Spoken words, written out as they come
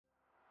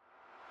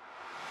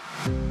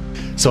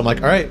So I'm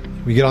like, all right,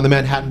 we get on the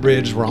Manhattan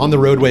Bridge. We're on the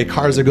roadway.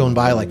 Cars are going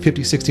by like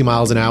 50, 60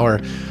 miles an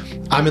hour.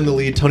 I'm in the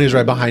lead. Tony's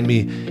right behind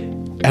me.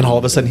 And all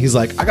of a sudden he's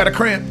like, I got a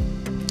cramp.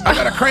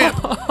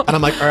 And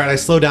I'm like, all right, I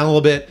slow down a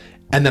little bit.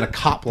 And then a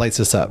cop lights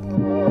us up.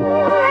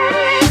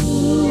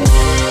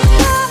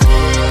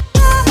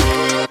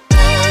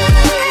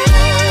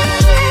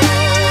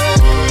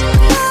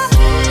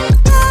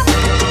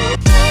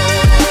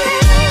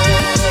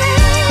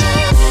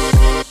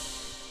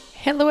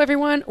 Hello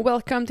everyone,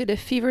 welcome to the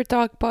Fever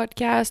Talk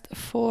podcast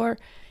for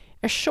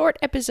a short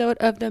episode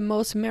of the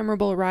most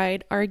memorable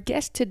ride. Our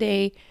guest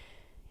today,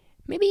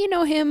 maybe you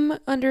know him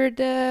under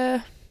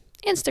the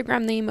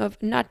Instagram name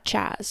of Not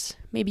Chaz.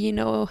 Maybe you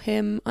know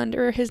him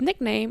under his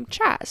nickname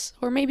Chaz,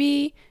 or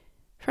maybe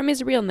from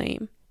his real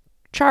name,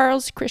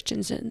 Charles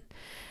Christensen.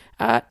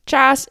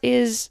 Chaz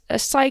is a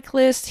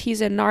cyclist, he's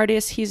an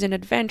artist, he's an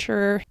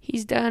adventurer.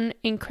 He's done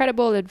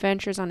incredible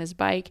adventures on his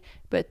bike,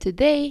 but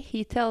today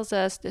he tells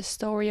us the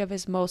story of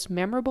his most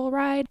memorable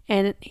ride,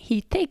 and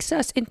he takes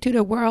us into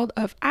the world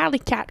of alley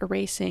cat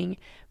racing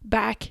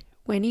back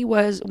when he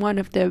was one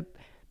of the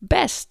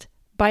best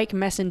bike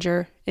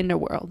messenger in the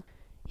world.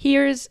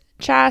 Here's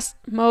Chaz's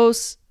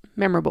most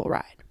memorable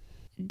ride.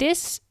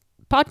 This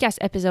podcast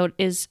episode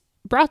is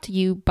brought to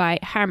you by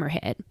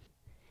Hammerhead.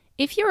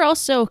 If you're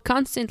also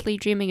constantly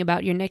dreaming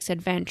about your next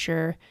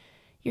adventure,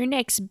 your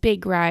next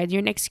big ride,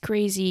 your next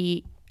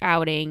crazy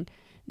outing,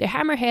 the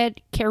Hammerhead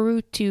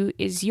Karoo 2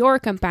 is your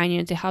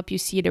companion to help you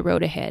see the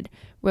road ahead,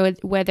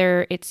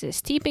 whether it's a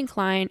steep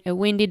incline, a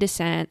windy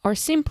descent, or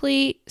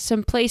simply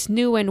someplace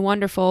new and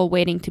wonderful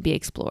waiting to be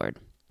explored.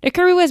 The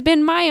Karoo has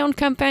been my own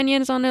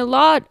companion on a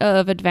lot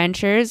of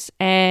adventures,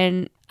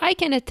 and I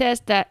can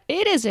attest that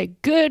it is a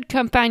good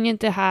companion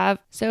to have,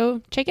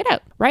 so check it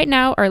out. Right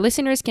now, our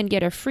listeners can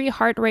get a free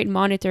heart rate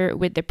monitor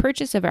with the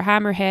purchase of a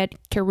Hammerhead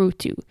Karoo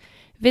 2.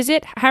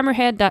 Visit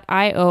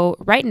hammerhead.io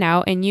right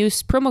now and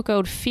use promo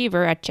code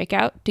FEVER at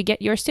checkout to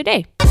get yours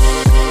today.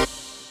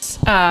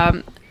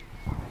 I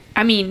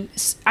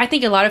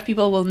think a lot of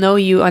people will know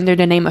you under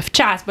the name of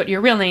Chaz, but your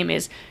real name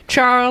is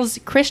Charles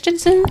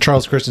Christensen?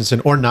 Charles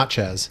Christensen, or Not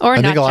Chaz.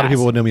 I think a lot of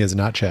people would know me as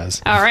Not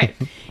Chaz. All right.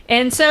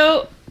 And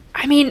so,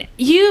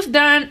 you've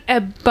done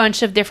a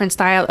bunch of different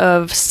style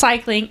of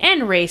cycling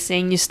and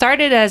racing. You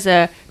started as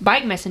a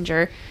bike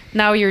messenger.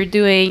 Now you're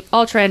doing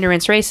ultra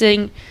endurance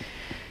racing.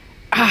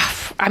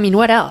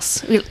 What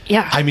else?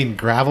 Yeah.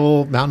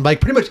 Gravel, mountain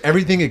bike, pretty much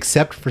everything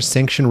except for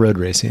sanctioned road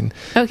racing.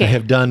 Okay. I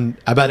have done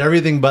about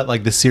everything but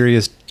like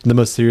the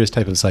most serious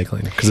type of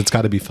cycling, because it's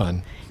got to be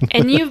fun.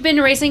 And you've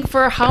been racing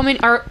for how many,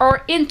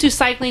 or into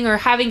cycling, or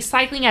having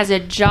cycling as a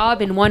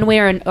job in one way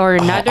or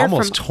another?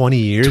 Almost 20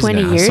 years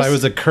 20 now. years? So I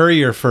was a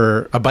courier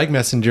for a bike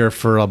messenger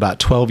for about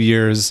 12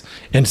 years.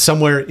 And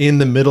somewhere in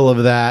the middle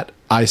of that,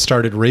 I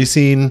started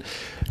racing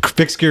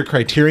fixed gear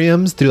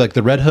criteriums through like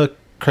the Red Hook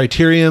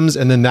criteriums,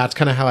 and then that's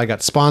kind of how I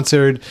got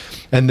sponsored,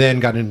 and then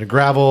got into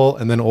gravel,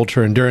 and then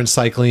ultra endurance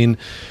cycling.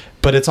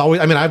 But it's always,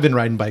 I've been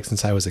riding bikes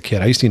since I was a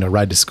kid. I used to,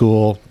 ride to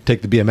school,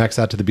 take the BMX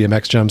out to the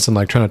BMX jumps,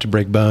 and try not to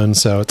break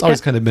bones. So it's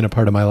always kind of been a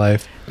part of my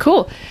life.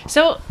 Cool.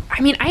 So,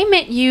 I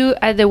met you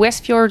at the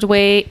Westfjords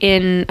Way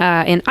in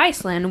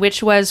Iceland,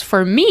 which was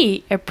for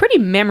me a pretty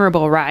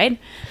memorable ride.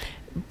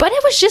 But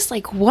it was just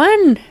like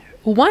one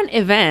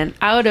event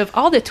out of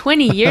all the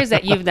 20 years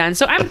that you've done.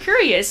 So I'm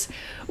curious,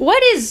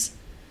 what is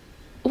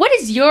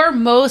your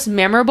most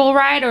memorable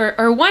ride,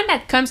 or one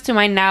that comes to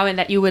mind now and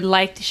that you would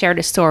like to share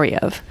the story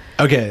of?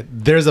 Okay,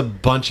 there's a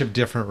bunch of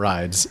different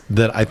rides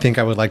that I think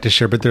I would like to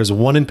share, but there's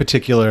one in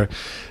particular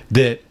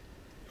that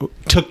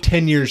took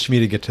 10 years for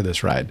me to get to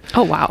this ride.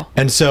 Oh, wow.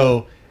 And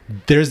so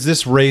there's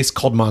this race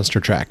called Monster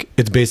Track.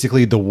 It's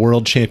basically the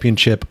world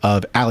championship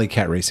of alley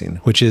cat racing,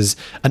 which is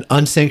an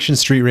unsanctioned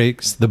street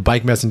race the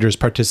bike messengers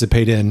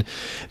participate in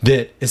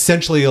that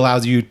essentially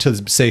allows you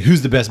to say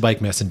who's the best bike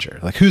messenger,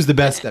 like who's the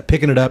best at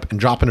picking it up and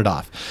dropping it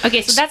off.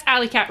 Okay, so that's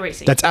alley cat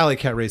racing. That's alley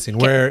cat racing,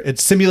 where it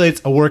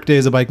simulates a workday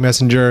as a bike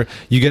messenger.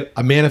 You get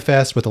a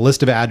manifest with a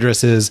list of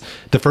addresses.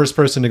 The first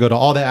person to go to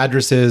all the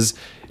addresses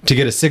to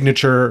get a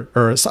signature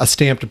or a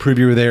stamp to prove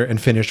you were there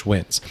and finish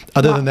wins.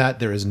 Other than that,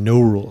 there is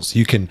no rules.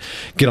 You can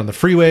get on the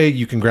freeway,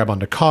 you can grab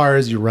onto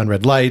cars, you run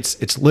red lights.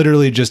 It's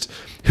literally just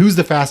who's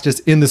the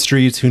fastest in the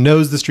streets, who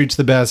knows the streets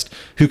the best,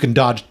 who can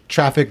dodge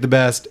traffic the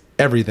best,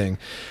 everything.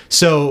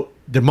 So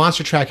the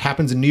Monster Track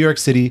happens in New York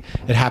City.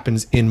 It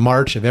happens in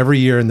March of every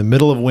year in the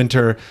middle of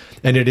winter,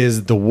 and it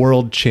is the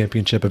World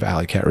Championship of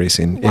Alley Cat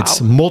Racing. Wow.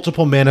 It's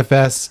multiple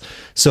manifests,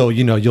 so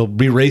you'll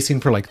be racing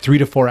for like 3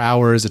 to 4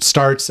 hours. It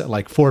starts at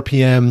like 4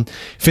 p.m.,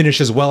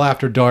 finishes well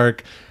after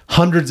dark.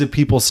 Hundreds of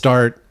people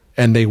start,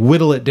 and they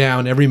whittle it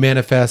down. Every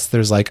manifest,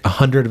 there's like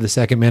 100 of the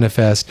second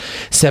manifest,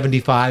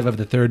 75 of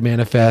the third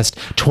manifest,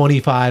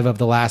 25 of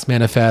the last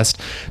manifest.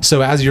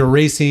 So as you're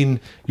racing,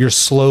 you're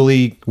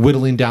slowly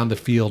whittling down the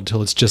field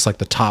till it's just like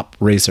the top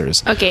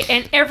racers. Okay,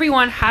 and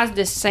everyone has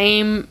the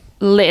same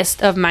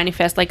list of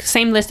manifests, like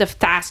same list of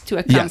tasks to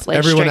accomplish.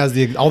 Yes, everyone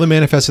has all the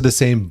manifests are the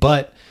same,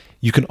 but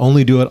you can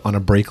only do it on a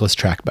brakeless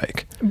track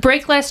bike.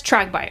 Brakeless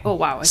track bike. Oh,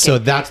 wow. Okay. So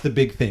that's the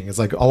big thing. It's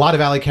like a lot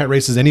of Alley Cat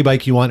races, any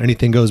bike you want,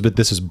 anything goes, but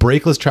this is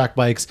brakeless track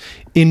bikes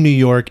in New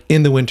York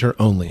in the winter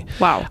only.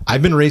 Wow.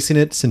 I've been racing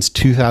it since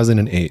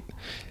 2008.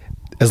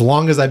 As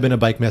long as I've been a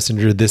bike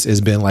messenger, this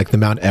has been like the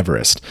Mount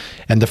Everest.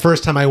 And the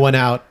first time I went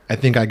out, I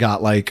think I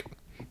got like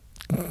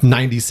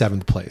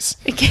 97th place.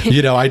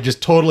 You know, I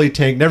just totally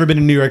tanked, never been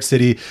in New York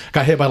City,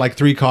 got hit by like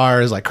 3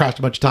 cars, like crashed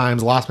a bunch of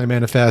times, lost my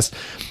manifest.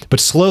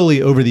 But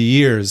slowly over the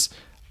years,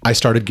 I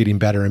started getting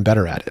better and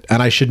better at it.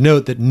 And I should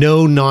note that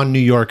no non-New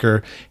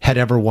Yorker had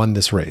ever won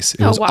this race.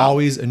 It was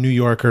always a New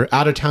Yorker.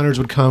 Out-of-towners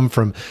would come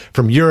from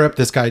Europe.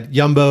 This guy,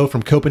 Jumbo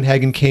from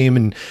Copenhagen, came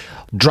and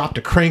dropped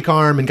a crank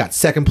arm and got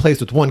second place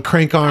with one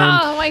crank arm.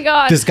 Oh my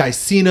God. This guy,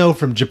 Sino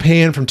from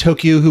Japan, from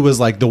Tokyo, who was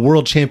like the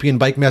world champion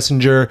bike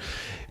messenger,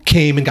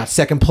 came and got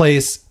second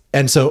place.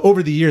 And so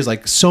over the years,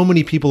 like so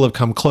many people have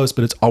come close,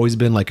 but it's always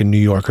been like a New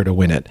Yorker to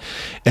win it.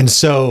 And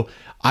so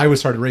I would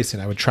started racing.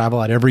 I would travel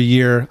out every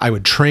year. I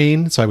would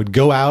train. So I would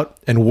go out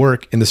and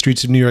work in the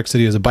streets of New York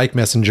City as a bike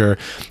messenger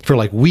for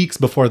like weeks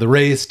before the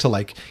race to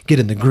like get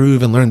in the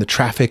groove and learn the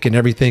traffic and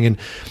everything. And,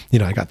 you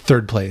know, I got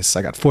 3rd place,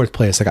 I got 4th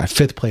place, I got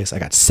 5th place, I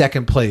got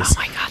 2nd place. Oh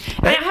my God.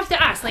 And I have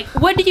to ask, like,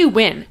 what do you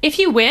win? If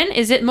you win,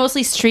 is it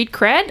mostly street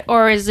cred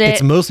or is it?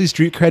 It's mostly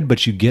street cred,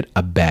 but you get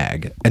a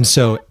bag. And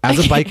so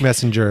as a bike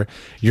messenger,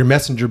 your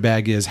messenger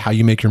bag is how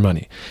you make your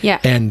money. Yeah.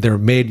 And they're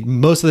made,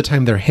 most of the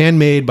time, they're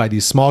handmade by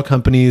these small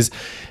companies.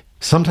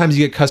 Sometimes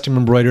you get custom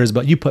embroiders,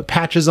 but you put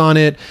patches on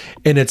it.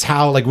 And it's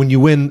how, like when you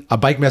win a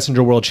Bike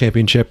Messenger World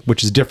Championship,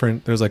 which is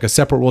different, there's like a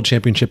separate World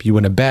Championship, you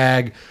win a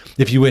bag.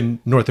 If you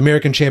win North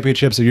American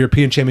Championships or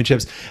European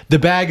Championships, the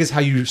bag is how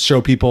you show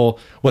people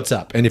what's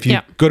up. And if you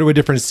go to a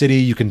different city,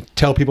 you can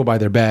tell people by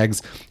their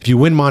bags. If you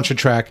win Monster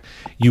Track,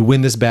 you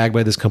win this bag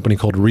by this company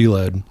called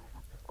Reload.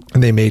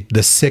 And they made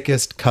the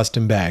sickest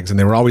custom bags. And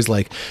they were always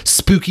like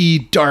spooky,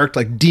 dark,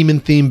 like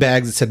demon themed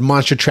bags that said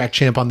Monster Track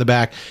Champ on the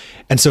back.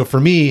 And so for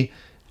me,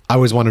 I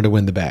always wanted to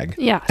win the bag.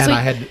 Yeah. And I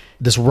had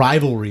this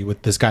rivalry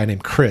with this guy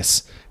named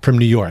Chris from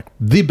New York,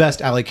 the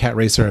best Alley Cat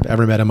racer I've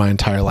ever met in my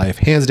entire life.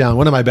 Hands down,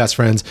 one of my best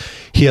friends.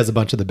 He has a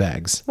bunch of the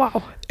bags.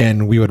 Wow.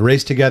 And we would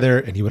race together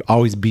and he would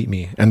always beat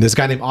me. And this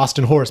guy named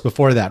Austin Horst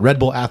before that, Red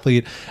Bull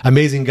athlete,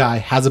 amazing guy,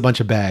 has a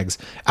bunch of bags.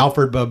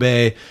 Alfred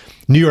Bobet,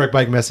 New York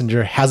Bike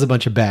Messenger, has a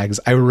bunch of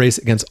bags. I would race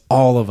against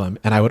all of them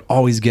and I would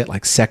always get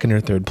like 2nd or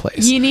 3rd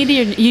place. You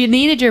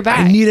needed your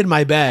bag. I needed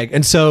my bag.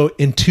 And so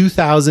in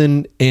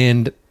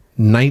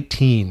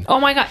 2019. Oh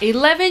my God.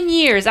 11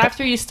 years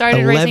after you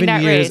started racing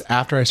that 11 years race.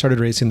 after I started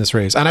racing this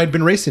race. And I'd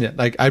been racing it.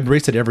 Like I'd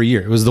raced it every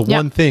year. It was the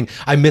one thing.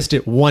 I missed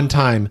it one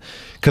time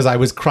because I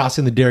was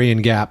crossing the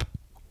Darien Gap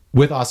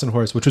with Austin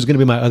Horst, which was going to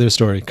be my other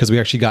story because we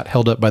actually got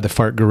held up by the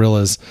fart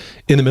gorillas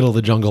in the middle of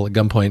the jungle at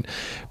gunpoint.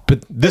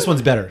 But this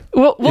one's better,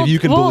 if you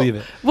can believe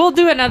it. We'll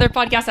do another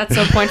podcast at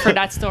some point for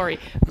that story.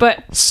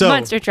 But so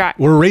Monster Track.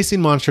 We're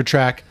racing Monster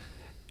Track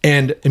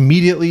and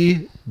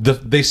immediately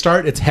they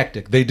start, it's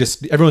hectic.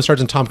 Everyone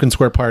starts in Tompkins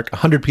Square Park,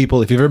 100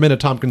 people. If you've ever been to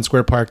Tompkins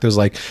Square Park, there's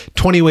like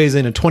 20 ways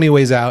in and 20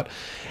 ways out.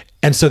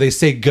 And so they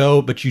say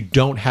go, but you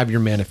don't have your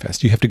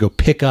manifest. You have to go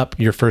pick up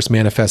your first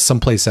manifest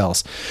someplace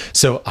else.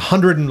 So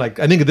 100 and like,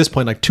 I think at this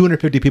point, like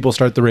 250 people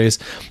start the race.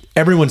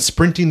 Everyone's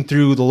sprinting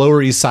through the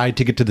Lower East Side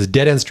to get to this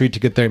dead end street to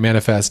get their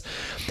manifest.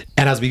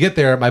 And as we get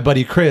there, my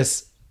buddy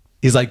Chris,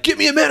 he's like, give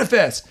me a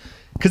manifest.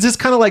 Because it's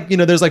kind of like, you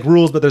know, there's like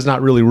rules, but there's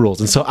not really rules.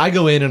 And so I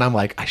go in and I'm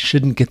like, I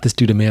shouldn't get this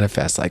dude to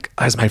manifest, like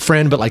as my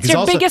friend, but like It's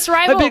your biggest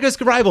rival. my biggest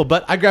rival.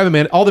 But I grab a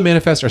man. All the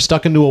manifests are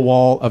stuck into a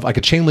wall of like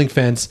a chain link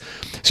fence.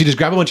 So you just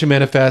grab a bunch of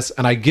manifests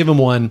and I give him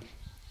one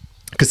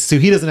because so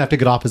he doesn't have to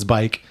get off his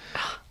bike.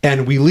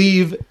 And we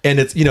leave and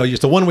it's, you know,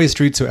 just a one-way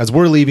street. So as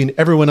we're leaving,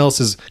 everyone else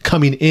is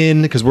coming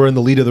in because we're in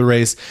the lead of the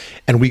race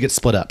and we get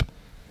split up.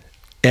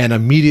 And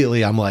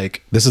immediately I'm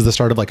like, this is the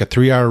start of like a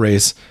 3-hour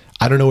race.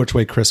 I don't know which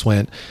way Chris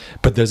went,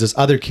 but there's this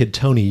other kid,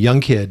 Tony,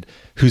 young kid,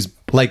 who's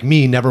like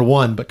me, never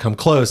won, but come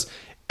close.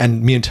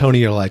 And me and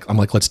Tony are like, I'm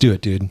like, let's do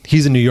it, dude.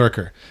 He's a New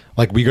Yorker.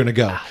 Like, we're going to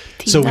go.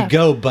 So we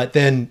go, but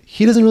then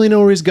he doesn't really know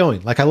where he's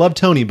going. Like, I love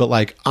Tony, but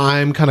like,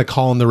 I'm kind of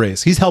calling the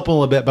race. He's helping a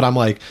little bit, but I'm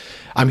like,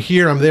 I'm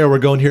here, I'm there, we're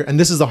going here. And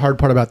this is the hard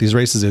part about these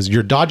races is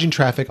you're dodging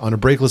traffic on a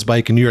brakeless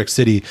bike in New York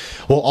City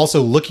while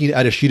also looking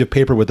at a sheet of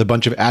paper with a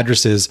bunch of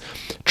addresses,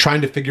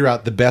 trying to figure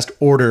out the best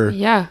order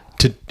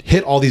to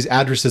hit all these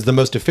addresses, the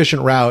most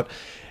efficient route.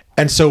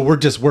 And so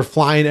we're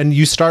flying and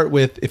you start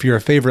with, if you're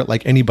a favorite,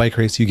 like any bike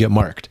race, you get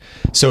marked.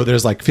 So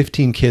there's like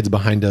 15 kids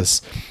behind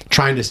us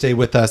trying to stay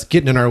with us,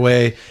 getting in our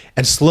way.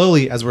 And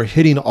slowly as we're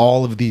hitting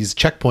all of these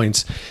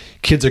checkpoints,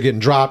 kids are getting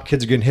dropped,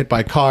 kids are getting hit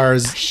by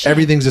cars.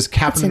 Everything's just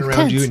happening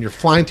around you and you're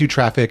flying through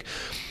traffic.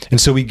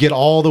 And so we get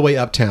all the way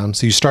uptown.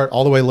 So you start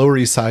all the way Lower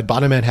East Side,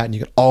 bottom Manhattan, you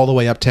get all the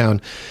way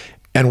uptown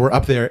and we're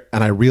up there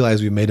and I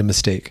realize we made a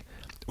mistake.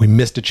 We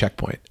missed a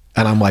checkpoint.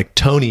 And I'm like,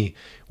 Tony,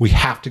 we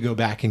have to go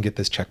back and get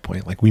this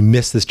checkpoint. Like we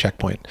missed this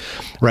checkpoint,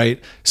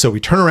 right? So we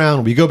turn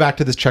around, we go back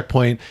to this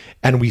checkpoint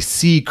and we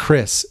see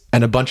Chris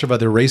and a bunch of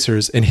other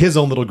racers in his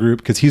own little group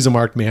because he's a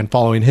marked man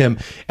following him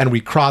and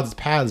we cross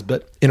paths.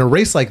 But in a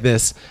race like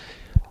this,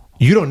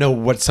 you don't know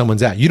what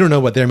someone's at. You don't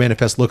know what their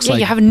manifest looks like.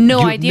 You have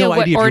no You idea what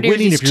if you're order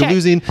winning, he's if you're checked.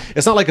 losing.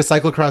 It's not like a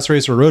cyclocross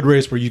race or a road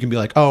race where you can be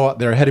like, oh,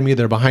 they're ahead of me,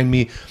 they're behind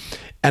me.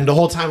 And the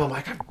whole time I'm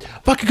like, I'm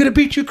fucking gonna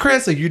beat you,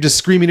 Chris. Like, you're just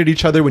screaming at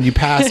each other when you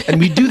pass.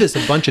 And we do this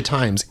a bunch of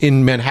times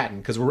in Manhattan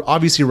because we're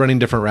obviously running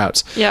different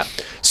routes. Yeah.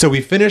 So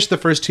we finished the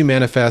first two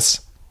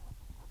manifests,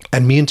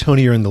 and me and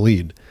Tony are in the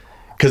lead.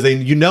 Because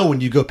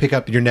when you go pick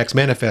up your next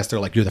manifest, they're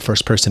like, you're the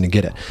first person to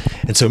get it.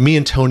 And so me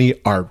and Tony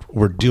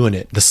we're doing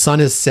it. The sun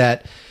is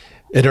set.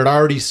 It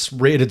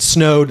had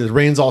snowed. The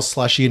rain's all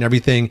slushy and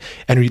everything.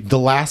 And the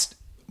last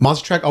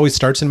Monster Track always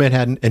starts in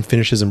Manhattan and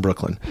finishes in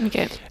Brooklyn.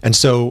 Okay. And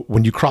so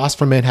when you cross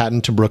from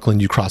Manhattan to Brooklyn,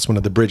 you cross one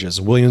of the bridges,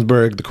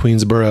 Williamsburg, the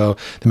Queensboro,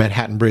 the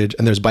Manhattan Bridge,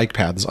 and there's bike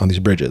paths on these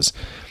bridges.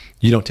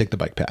 You don't take the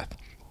bike path.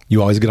 You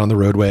always get on the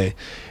roadway.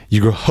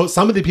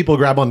 Some of the people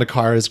grab onto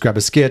cars, grab a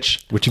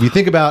skitch, which if you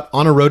think about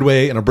on a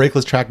roadway and a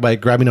brakeless track bike,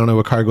 grabbing onto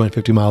a car going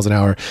 50 miles an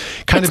hour,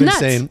 kind It's of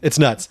nuts. insane. It's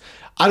nuts.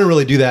 I don't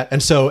really do that.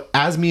 And so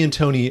as me and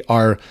Tony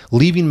are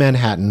leaving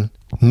Manhattan,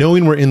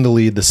 knowing we're in the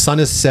lead, the sun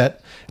is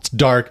set, it's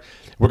dark,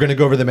 we're going to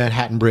go over the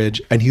Manhattan Bridge.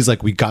 And he's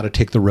like, we got to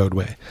take the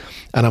roadway.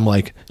 And I'm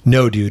like,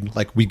 no, dude,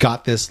 like, we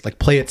got this. Like,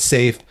 play it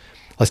safe.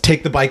 Let's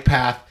take the bike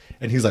path.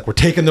 And he's like, we're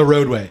taking the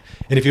roadway.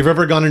 And if you've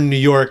ever gone into New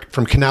York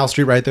from Canal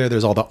Street right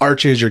there's all the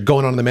arches. You're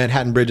going on the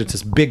Manhattan Bridge. It's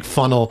this big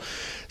funnel.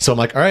 So I'm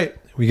like, all right,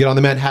 we get on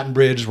the Manhattan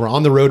Bridge. We're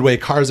on the roadway.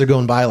 Cars are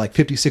going by like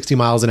 50, 60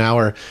 miles an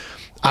hour.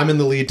 I'm in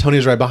the lead.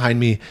 Tony's right behind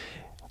me.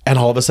 And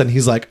all of a sudden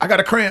he's like, I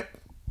got a cramp.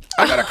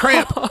 And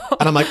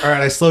I'm like, all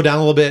right, I slow down a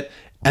little bit.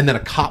 And then a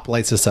cop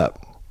lights us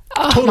up.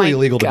 Totally my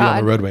illegal to be on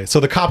God. the roadway. So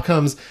the cop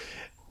comes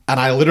and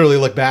I literally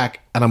look back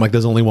and I'm like,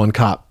 there's only one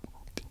cop.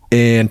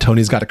 And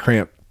Tony's got a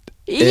cramp.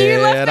 You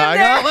left him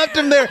there. Left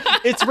him there.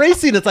 It's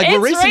racing. It's like we're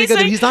It's racing together.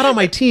 racing. He's not on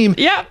my team.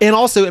 Yeah. And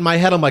also in my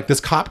head, I'm like, this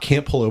cop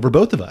can't pull over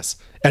both of us.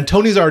 And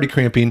Tony's already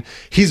cramping.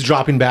 He's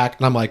dropping back.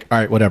 And I'm like, all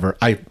right, whatever.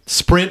 I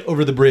sprint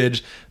over the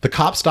bridge. The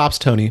cop stops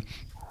Tony.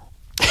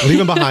 Leave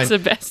him behind. That's the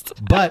best.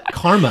 But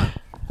karma.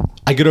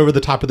 I get over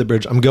the top of the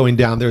bridge. I'm going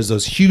down. There's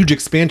those huge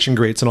expansion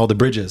grates on all the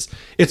bridges.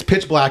 It's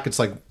pitch black. It's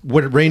like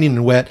raining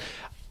and wet.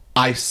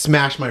 I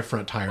smash my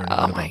front tire into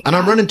one of my them. And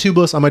I'm running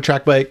tubeless on my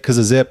track bike because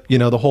of zip,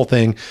 the whole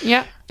thing.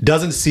 Yeah.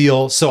 Doesn't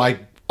seal. So I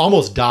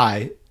almost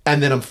die.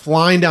 And then I'm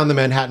flying down the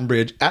Manhattan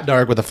Bridge at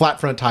dark with a flat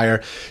front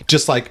tire,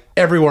 just like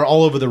everywhere,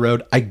 all over the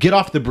road. I get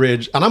off the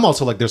bridge and I'm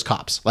also like, there's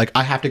cops. Like,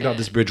 I have to get off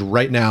this bridge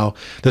right now.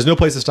 There's no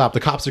place to stop. The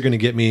cops are going to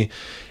get me.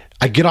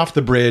 I get off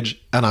the bridge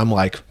and I'm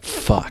like,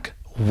 fuck.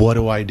 What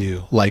do I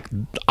do? Like,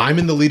 I'm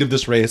in the lead of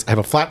this race. I have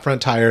a flat front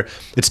tire.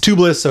 It's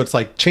tubeless, so it's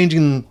like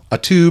changing a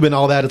tube and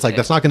all that. It's like,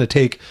 that's not going to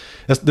take.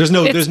 There's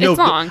no. It's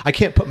long. I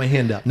can't put my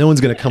hand up. No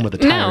one's going to come with a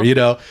tire,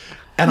 No.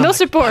 And No I'm like,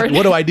 support.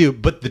 what do I do?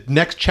 But the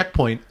next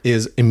checkpoint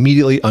is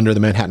immediately under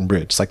the Manhattan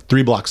Bridge. It's like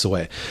 3 blocks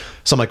away.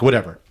 So I'm like,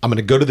 whatever. I'm going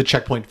to go to the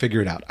checkpoint,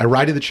 figure it out. I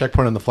ride to the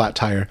checkpoint on the flat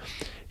tire.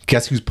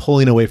 Guess who's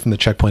pulling away from the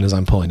checkpoint as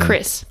I'm pulling in?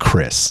 Chris.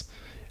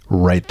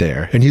 Right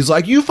there. And he's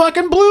like, you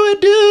fucking blew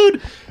it,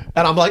 dude.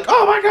 And I'm like,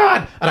 oh my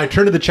God. And I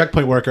turn to the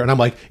checkpoint worker and I'm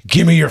like,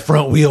 give me your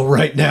front wheel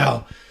right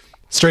now.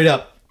 Straight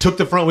up. Took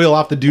the front wheel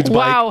off the dude's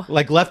Wow. bike.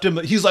 Like, left him.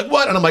 He's like,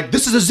 what? And I'm like,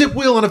 this is a zip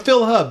wheel on a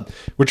fill hub.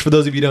 Which, for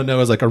those of you who don't know,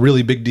 is like a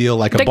really big deal.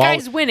 Like The a ball.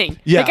 guy's winning.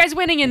 Yeah. The guy's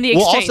winning in the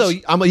exchange.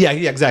 Well, also, yeah,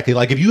 exactly.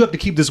 Like, if you have to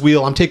keep this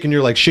wheel, I'm taking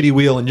your like shitty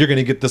wheel and you're going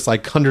to get this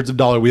like hundreds of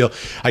dollar wheel.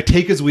 I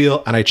take his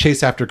wheel and I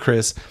chase after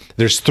Chris.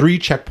 There's 3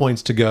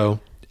 checkpoints to go.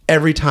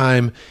 Every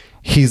time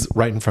he's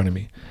right in front of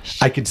me.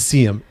 I could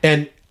see him.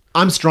 And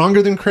I'm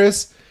stronger than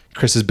Chris.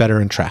 Chris is better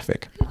in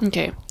traffic.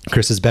 Okay.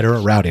 Chris is better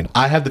at routing.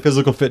 I have the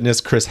physical fitness.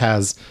 Chris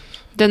has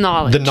The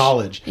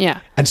knowledge. Yeah. Yeah.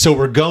 And so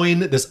we're going,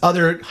 this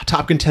other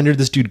top contender,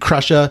 this dude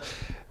Crusha,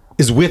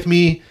 is with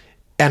me.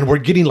 And we're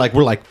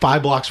like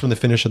 5 blocks from the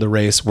finish of the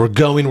race. We're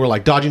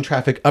like dodging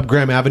traffic up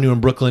Graham Avenue in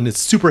Brooklyn. It's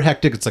super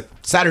hectic. It's like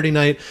Saturday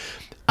night.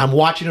 I'm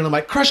watching and I'm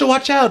like, Crusha,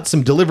 watch out.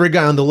 Some delivery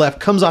guy on the left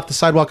comes off the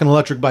sidewalk on an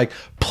electric bike,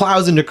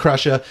 plows into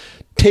Crusha,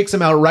 takes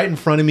him out right in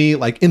front of me,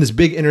 like in this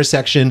big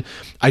intersection.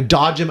 I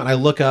dodge him and I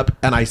look up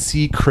and I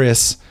see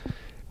Chris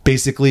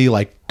basically,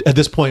 like, at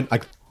this point,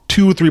 like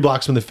 2 or 3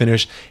 blocks from the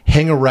finish,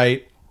 hang a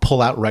right,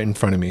 pull out right in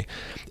front of me.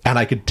 And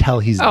I could tell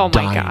he's Oh my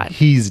dying. God.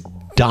 He's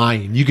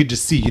dying. You could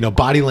just see,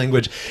 body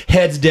language,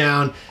 heads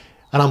down.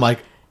 And I'm like,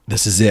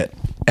 this is it.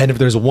 And if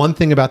there's one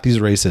thing about these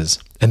races,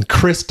 and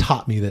Chris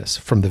taught me this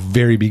from the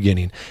very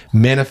beginning,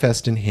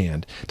 manifest in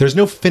hand. There's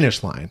no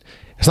finish line.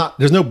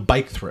 There's no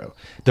bike throw.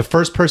 The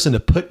first person to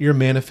put your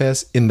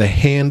manifest in the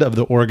hand of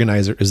the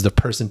organizer is the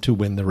person to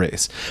win the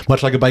race.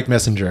 Much like a bike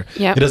messenger.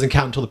 Yep. It doesn't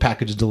count until the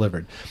package is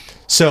delivered.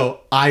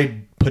 So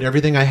I put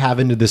everything I have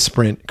into this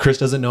sprint. Chris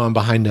doesn't know I'm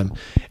behind him.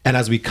 And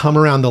as we come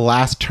around the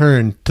last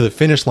turn to the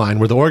finish line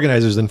where the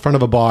organizer's in front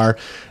of a bar,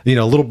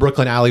 little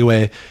Brooklyn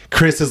alleyway,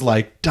 Chris is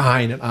like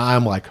dying and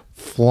I'm like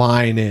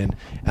flying in.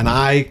 And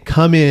I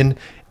come in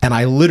and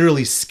I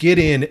literally skid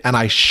in and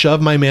I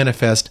shove my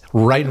manifest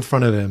right in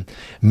front of him.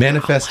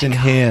 Manifest in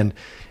hand.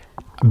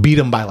 beat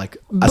him by like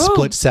a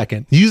split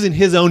second using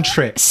his own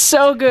tricks.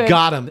 So good.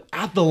 Got him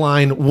at the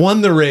line, won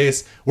the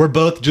race. We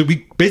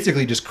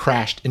basically just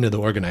crashed into the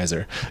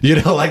organizer.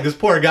 Like this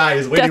poor guy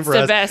is waiting That's for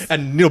the us. best.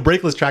 And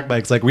brakeless track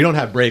bikes, like we don't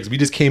have brakes. We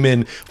just came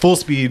in full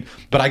speed,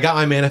 but I got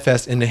my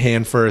manifest into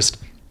hand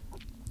first,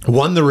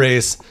 won the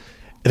race.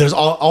 There's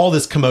all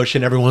this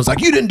commotion. Everyone's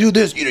like, you didn't do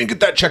this. You didn't get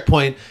that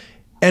checkpoint.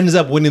 Ends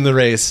up winning the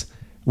race,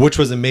 which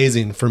was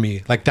amazing for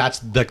me. Like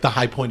that's like the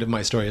high point of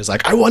my story is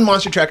like, I won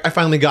Monster Truck. I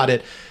finally got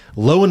it.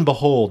 Lo and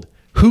behold,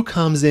 who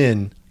comes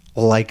in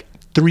like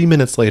 3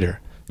 minutes later?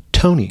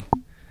 Tony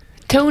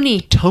had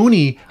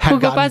Who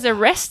gotten was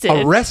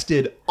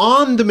arrested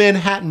on the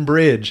Manhattan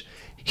Bridge.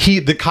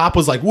 The cop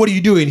was like, what are you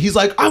doing? He's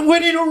like, I'm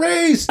winning a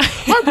race.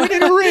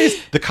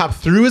 The cop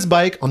threw his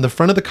bike on the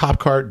front of the cop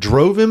car,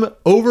 drove him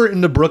over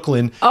into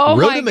Brooklyn,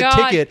 wrote him a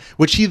ticket,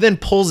 which he then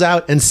pulls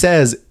out and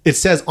it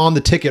says on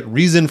the ticket,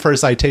 reason for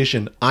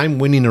citation, I'm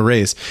winning a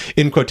race,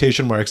 in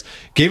quotation marks.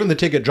 Gave him the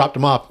ticket, dropped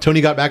him off. Tony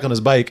got back on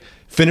his bike,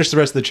 finished the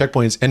rest of the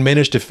checkpoints, and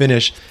managed to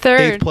finish third.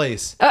 8th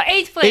place.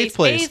 Eighth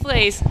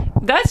place.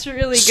 That's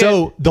really good.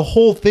 So the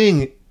whole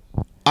thing,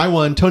 I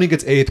won. Tony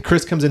gets 8th.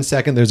 Chris comes in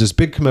 2nd. There's this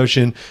big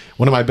commotion.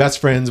 One of my best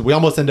friends, we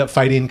almost end up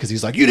fighting because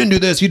he's like, you didn't do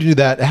this, you didn't do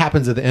that. It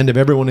happens at the end of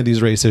every one of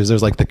these races.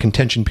 There's like the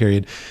contention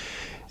period.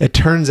 It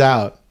turns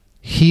out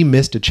he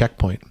missed a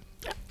checkpoint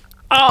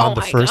on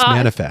the first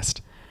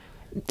manifest.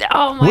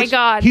 Oh my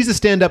God. He's a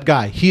stand-up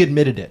guy. He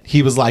admitted it.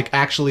 He was like,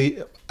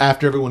 actually,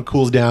 after everyone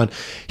cools down,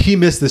 he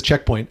missed this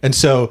checkpoint. And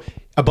so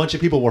a bunch of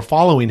people were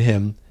following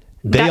him.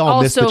 They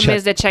all missed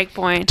the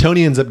checkpoint.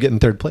 Tony ends up getting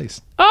 3rd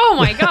place. Oh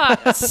my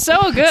God.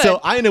 So good. So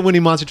I ended up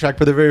winning Monster Truck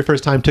for the very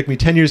first time. Took me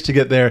 10 years to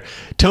get there.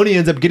 Tony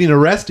ends up getting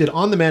arrested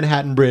on the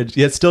Manhattan Bridge,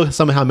 yet still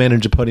somehow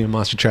managed a podium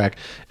Monster Truck.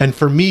 And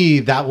for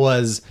me, that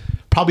was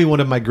probably one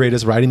of my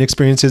greatest riding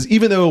experiences,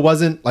 even though it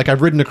wasn't like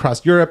I've ridden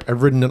across Europe.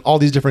 I've ridden in all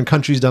these different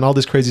countries, done all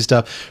this crazy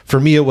stuff. For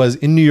me, it was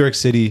in New York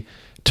City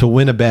to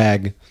win a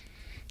bag.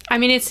 I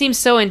mean, it seems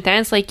so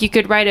intense. Like you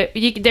could write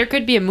there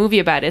could be a movie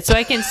about it. So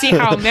I can see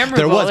how memorable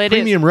there was it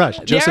Premium is. Rush,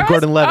 Joseph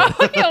Gordon-Levitt.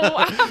 Oh, okay, well,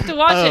 I have to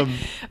watch it.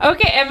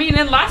 Okay, I mean,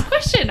 and last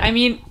question. I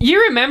mean, you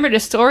remember the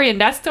story,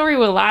 and that story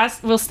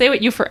will stay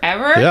with you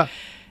forever. Yeah.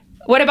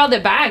 What about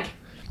the bag?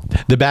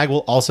 The bag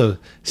will also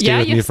stay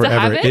with me still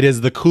have forever. It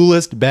is the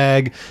coolest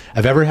bag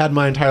I've ever had in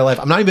my entire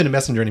life. I'm not even a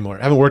messenger anymore.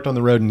 I haven't worked on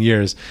the road in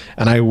years,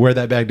 and I wear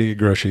that bag to get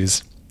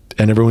groceries.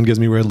 And everyone gives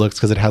me weird looks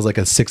because it has like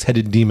a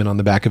 6-headed demon on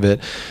the back of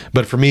it.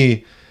 But for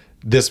me,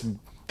 this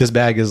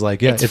bag is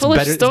like, it's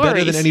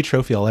better than any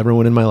trophy I'll ever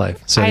win in my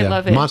life. So I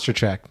love it. Monster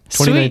Truck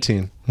 2019.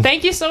 Sweet.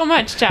 Thank you so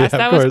much, Chas.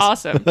 That was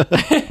awesome.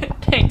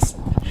 Thanks.